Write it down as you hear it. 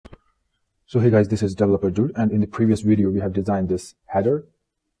So hey guys, this is Developer Dude, and in the previous video we have designed this header.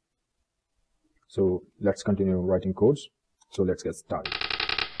 So let's continue writing codes. So let's get started.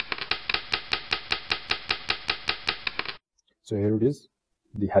 So here it is,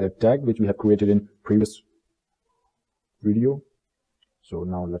 the header tag which we have created in previous video. So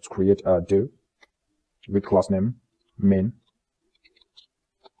now let's create a div with class name main.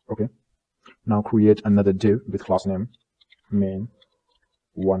 Okay. Now create another div with class name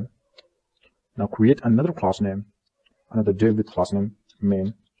main1. Now create another div with class name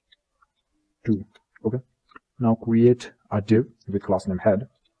main2. Okay. Now create a div with class name head.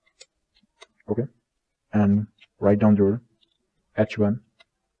 Okay. And write down your h1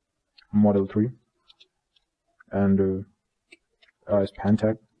 model3 and span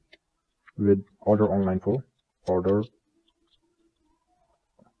tag with order online for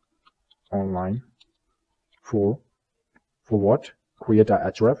what? Create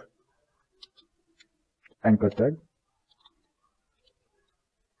a href anchor tag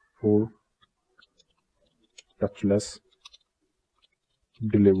for touchless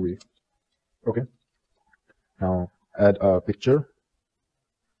delivery. Okay. Now add a picture.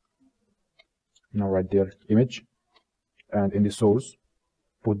 Now write there image, and in the source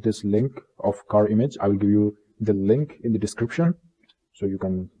put this link of car image. I will give you the link in the description so you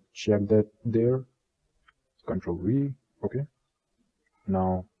can check that there. Control V. Okay.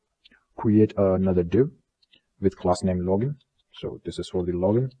 Now create another div with class name login. So this is for the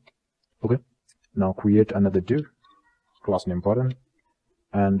login. Okay. Now create another div class name button,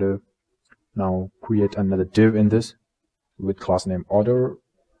 and now create another div in this with class name order,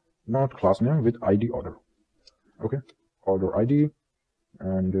 not class name, with ID order. Okay. Order ID,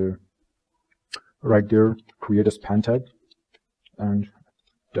 and right there create a span tag and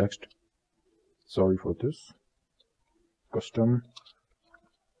text, sorry for this, custom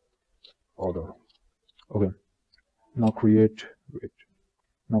order. Okay. Now create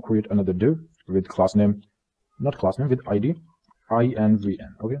another div with class name, not class name, with ID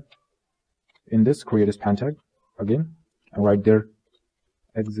INVN. Okay. In this create a span tag again and write there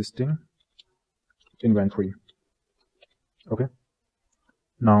existing inventory. Okay.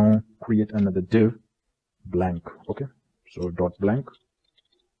 Now create another div blank. Okay. So dot blank,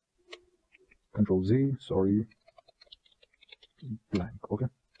 Control Z, sorry, blank. Okay.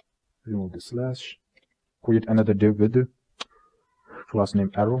 Remove the slash. Create another div with class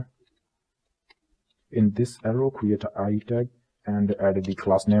name arrow. In this arrow create a I tag and add the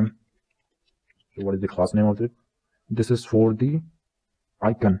class name. So what is the class name of it? This is for the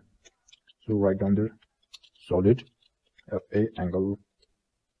icon. So write down there solid FA angle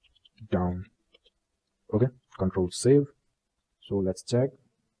down. Okay. Control save. So let's check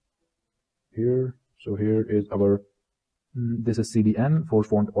here. So here is our this is CDN for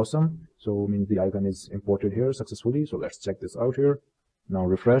font awesome, so means the icon is imported here successfully. So let's check this out here. Now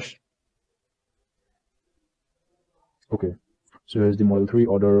refresh. Okay, so here's the model 3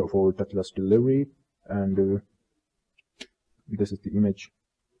 order for touchless delivery, and this is the image.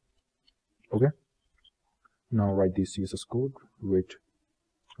 Okay. Now write the CSS code. Write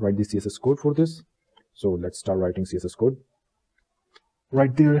the CSS code for this. So let's start writing CSS code.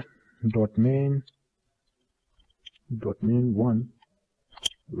 Right there dot main one,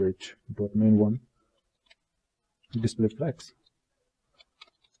 wait, dot main one display flex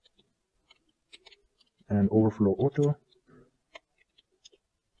and overflow auto,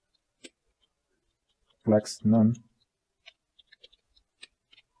 flex none,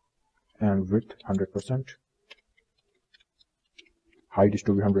 and width 100%, height is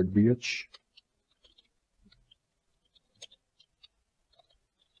to be 100 bh,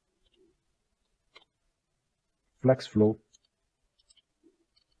 flex flow,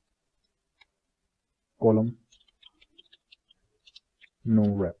 column, no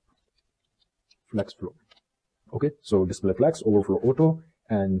wrap, flex flow. Okay, so display flex, overflow auto,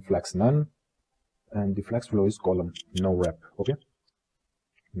 and flex none, and the flex flow is column, no wrap. Okay.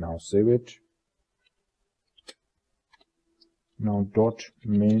 Now save it. Now dot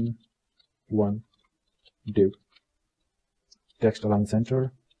main one div text align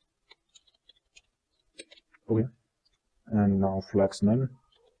center. Okay. And now flex none.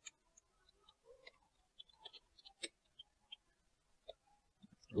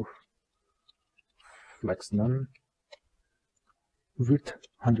 Flex none. Width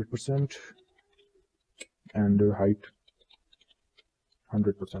 100% and height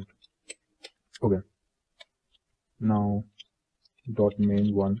 100%. Okay. Now dot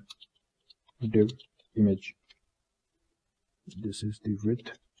main one div image. This is the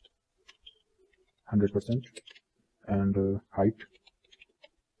width 100% and height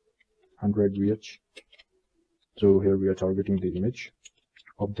 100 VH. So here we are targeting the image,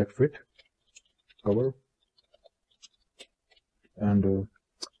 object fit, cover, and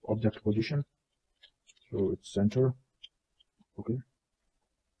object position. So it's center. Okay.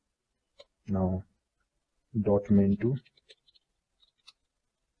 Now dot main to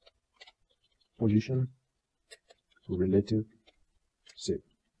position, relative, save.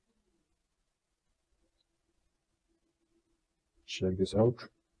 Check this out.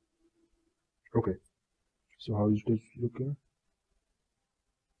 Okay, so how is this looking?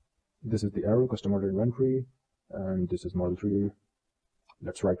 This is the arrow, customer inventory, and this is model 3.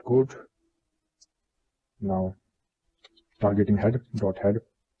 Let's write code. Now targeting head, dot head,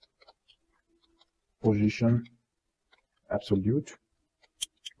 position, absolute.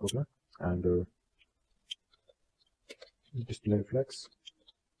 Okay, and display flex,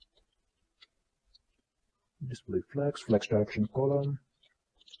 flex direction column,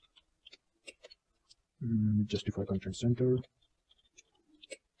 justify content center,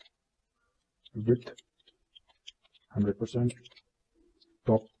 width 100%,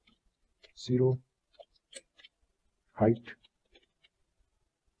 top 0, height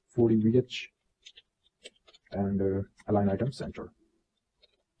 40 VH, and align item center.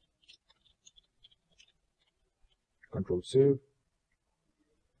 Control save.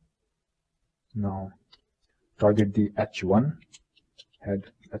 Now target the H1,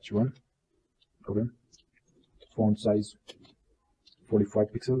 head H1. Okay, font size 45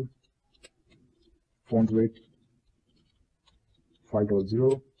 pixel, font weight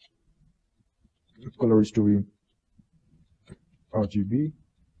 500, color is to be RGB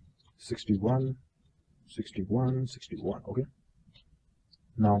 61, 61, 61. Okay,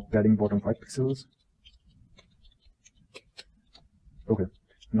 now padding bottom 5 pixels. Okay,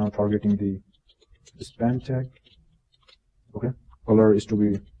 now targeting the span tag. Okay, color is to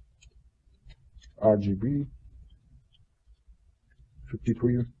be RGB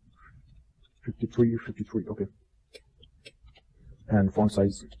 53, 53, 53. Okay, and font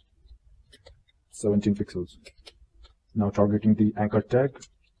size 17 pixels. Now targeting the anchor tag.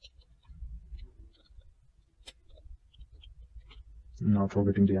 Now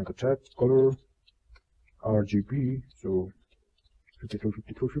targeting the anchor tag, color RGB, so 53,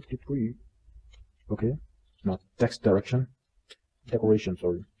 53, 53. Okay, now text decoration,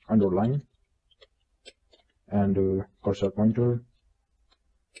 sorry, underline, and cursor pointer.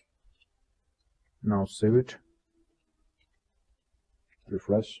 Now save it,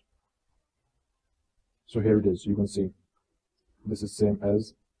 refresh. So here it is. You can see this is same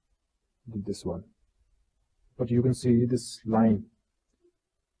as this one, but you can see this line,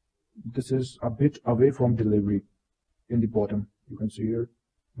 this is a bit away from delivery in the bottom. You can see here,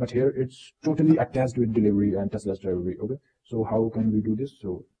 but here it's totally attached with delivery and Tesla's delivery. Okay, so how can we do this?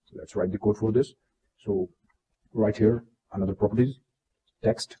 So let's write the code for this. So right here, another properties,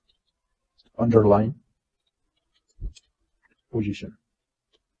 text, underline, position,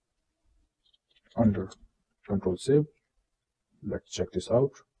 under, control save. Let's check this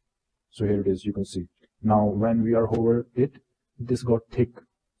out. So here it is. You can see now when we are hover it, this got thick.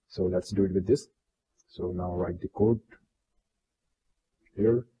 So let's do it with this. So now write the code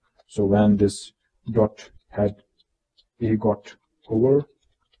here. So when this dot head A got over,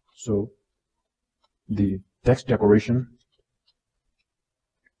 so the text decoration,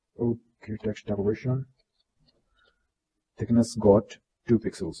 okay, text decoration thickness got 2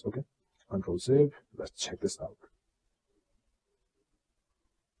 pixels. Okay, control save. Let's check this out.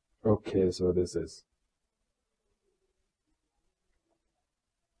 Okay, so this is.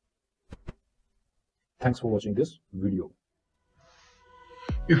 Thanks for watching this video.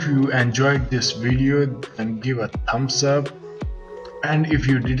 If you enjoyed this video, then give a thumbs up, and if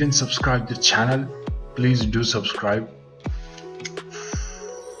you didn't subscribe the channel, please do subscribe.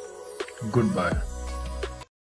 Goodbye.